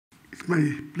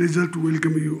my pleasure to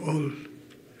welcome you all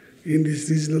in this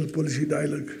regional policy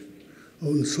dialogue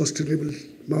on sustainable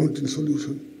mountain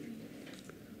solution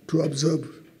to observe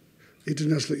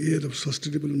International Year of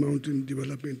Sustainable Mountain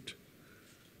Development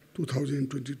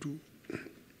 2022.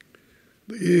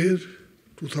 The year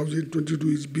 2022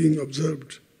 is being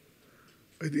observed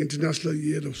by the International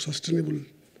Year of Sustainable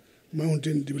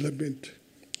Mountain Development.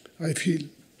 I feel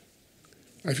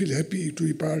happy to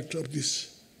be part of this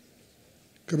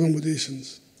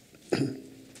commemorations.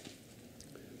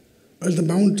 As the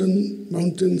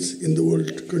mountains in the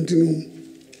world continue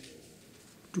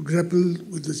to grapple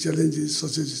with the challenges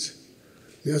such as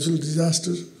natural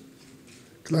disaster,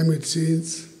 climate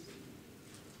change,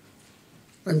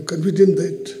 I am confident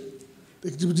that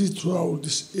the activities throughout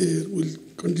this year will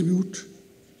contribute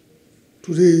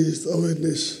to raise the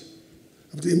awareness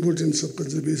of the importance of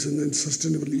conservation and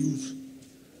sustainable use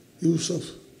of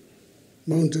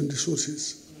mountain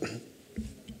resources.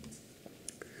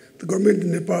 The government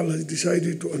in Nepal has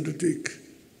decided to undertake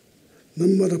a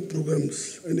number of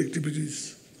programs and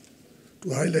activities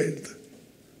to highlight the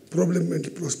problem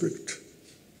and prospect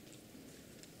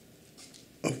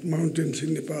of mountains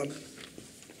in Nepal.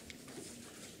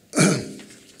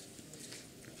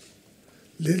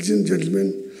 Ladies and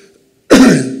gentlemen,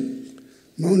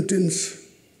 mountains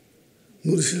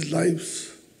nourishes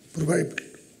lives, provide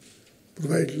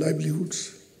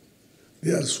livelihoods.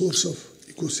 They are a source of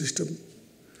ecosystem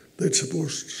that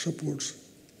supports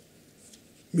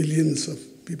millions of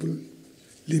people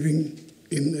living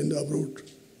in and abroad,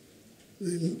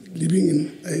 living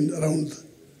in and around the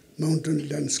mountain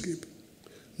landscape.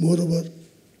 Moreover,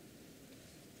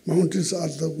 mountains are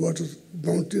the water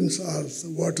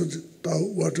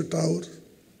tower,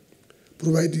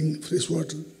 providing fresh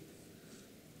water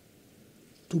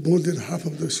to more than half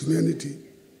of the humanity.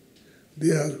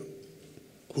 They are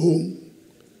home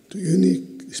to unique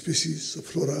species of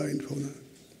flora and fauna.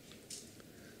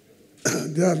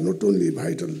 They are not only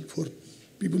vital for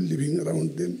people living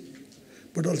around them,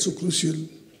 but also crucial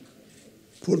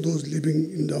for those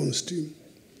living in downstream.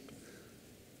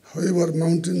 However,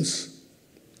 mountains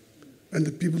and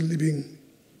the people living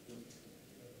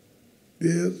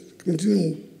there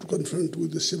continue to confront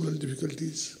with the several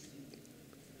difficulties: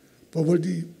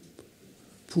 poverty,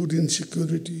 food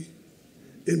insecurity,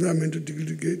 environmental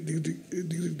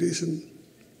degradation,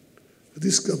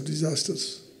 risk of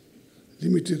disasters,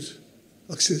 limited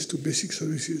access to basic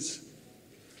services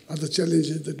are the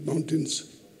challenges that mountains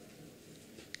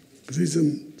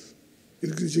regions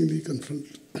increasingly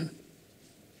confront.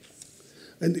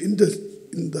 And in the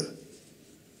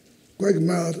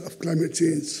quagmire of climate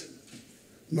change,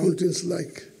 mountains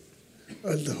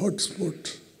as the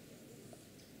hotspot,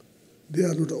 they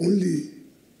are not only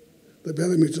the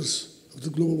barometers of the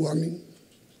global warming,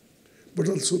 but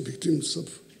also victims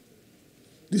of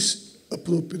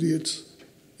disappropriate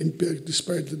impact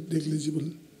despite the negligible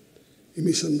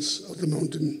emissions of the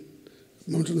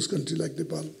mountainous country like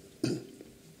Nepal.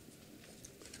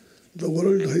 The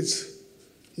world has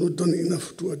not done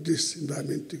enough to address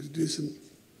environment degradation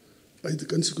as the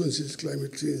consequences of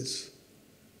climate change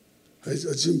has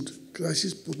assumed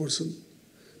crisis proportion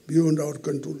beyond our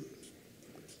control.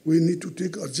 We need to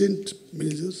take urgent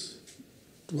measures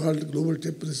to halt global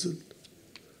temperature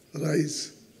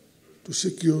rise to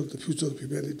secure the future of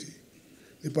humanity.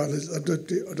 Nepal has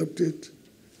adopted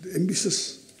the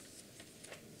ambitious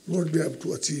roadmap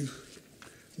to achieve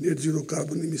net zero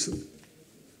carbon emission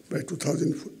by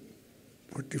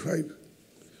 2045.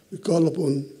 We call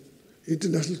upon the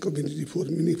international community for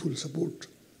meaningful support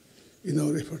in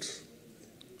our efforts.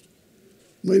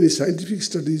 Many scientific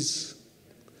studies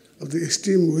of the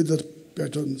extreme weather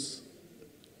patterns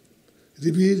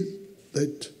reveal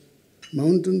that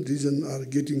mountain regions are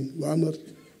getting warmer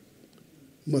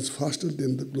much faster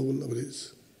than the global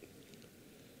average.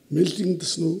 Melting the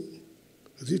snow,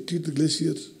 retreat the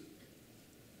glaciers,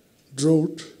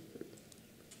 drought,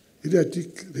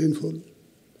 erratic rainfall,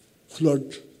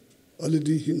 flood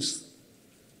already hints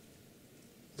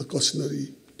the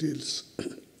cautionary tales.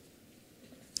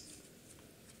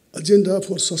 Agenda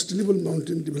for sustainable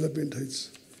mountain development has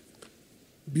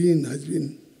been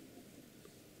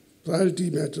priority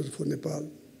matter for Nepal.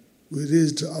 We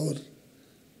raised our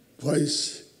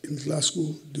voice in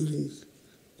Glasgow during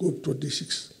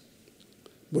COP26,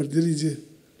 but there is a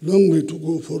long way to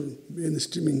go for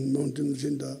mainstreaming mountain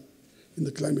agenda in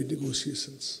the climate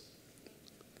negotiations.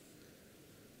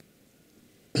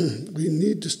 We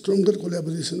need stronger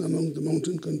collaboration among the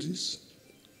mountain countries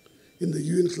in the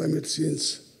UN climate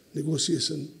change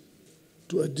negotiation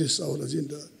to address our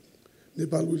agenda.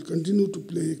 Nepal will continue to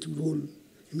play a key role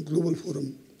in global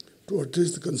forum to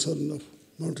address the concern of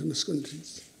mountainous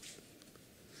countries.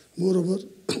 Moreover,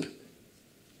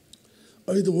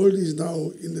 the world is now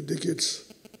in the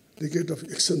decade of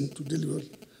action to deliver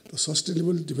the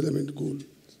Sustainable Development Goal.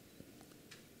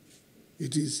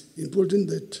 It is important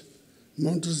that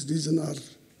mountainous regions are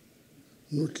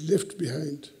not left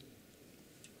behind.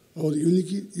 Our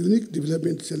unique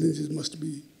development challenges must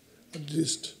be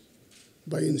addressed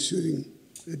by ensuring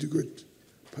adequate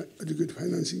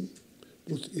financing,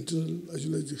 both internal as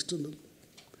well as external,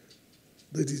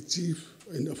 that is cheap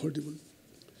and affordable.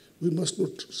 We must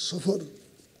not suffer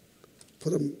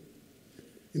from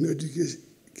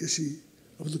inadequacy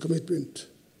of the commitment,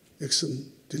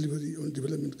 action, delivery on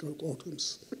development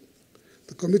outcomes.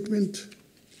 The commitment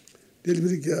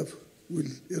delivery gap will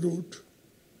erode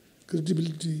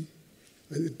credibility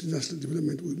and international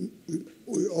development.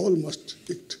 We all must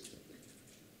act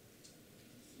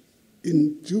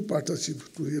in due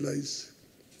partnership to realize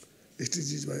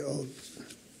SDGs by all.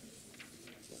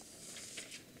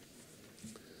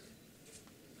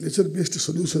 Nature-based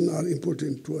solutions are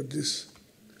important to address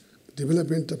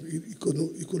development of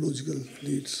ecological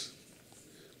needs.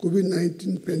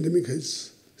 COVID-19 pandemic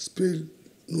has spared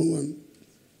no one,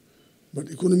 but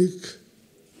economic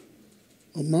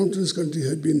of mountainous countries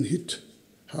have been hit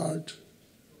hard,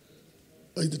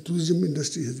 as the tourism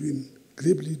industry has been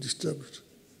gravely disturbed.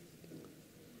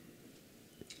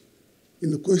 In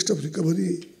the quest of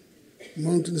recovery,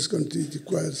 mountainous countries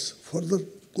requires further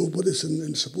cooperation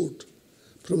and support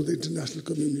from the international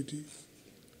community.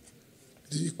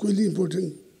 It is equally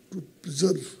important to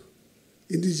preserve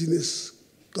indigenous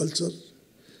culture,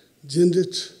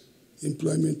 generate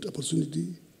employment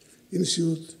opportunity,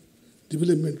 ensure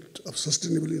development of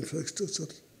sustainable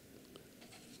infrastructure.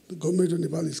 The government of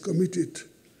Nepal is committed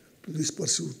to this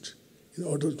pursuit in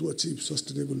order to achieve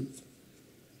sustainable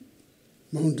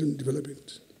mountain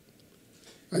development.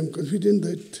 I am confident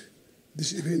that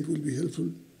this event will be helpful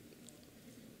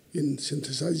in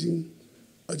synthesizing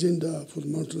agenda for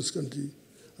mountainous country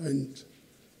and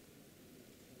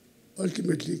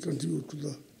ultimately contribute to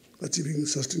the achieving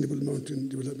sustainable mountain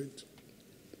development.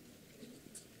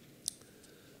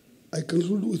 I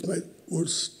conclude with my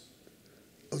words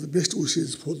of the best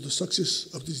wishes for the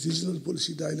success of this regional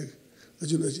policy dialogue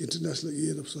as well as International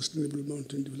Year of Sustainable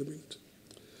Mountain Development.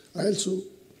 I also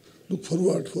look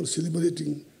forward for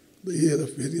celebrating the year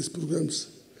of various programs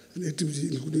and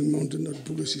activities, including Mountain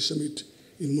Advocacy Summit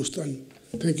in Mustang.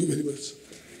 Thank you very much.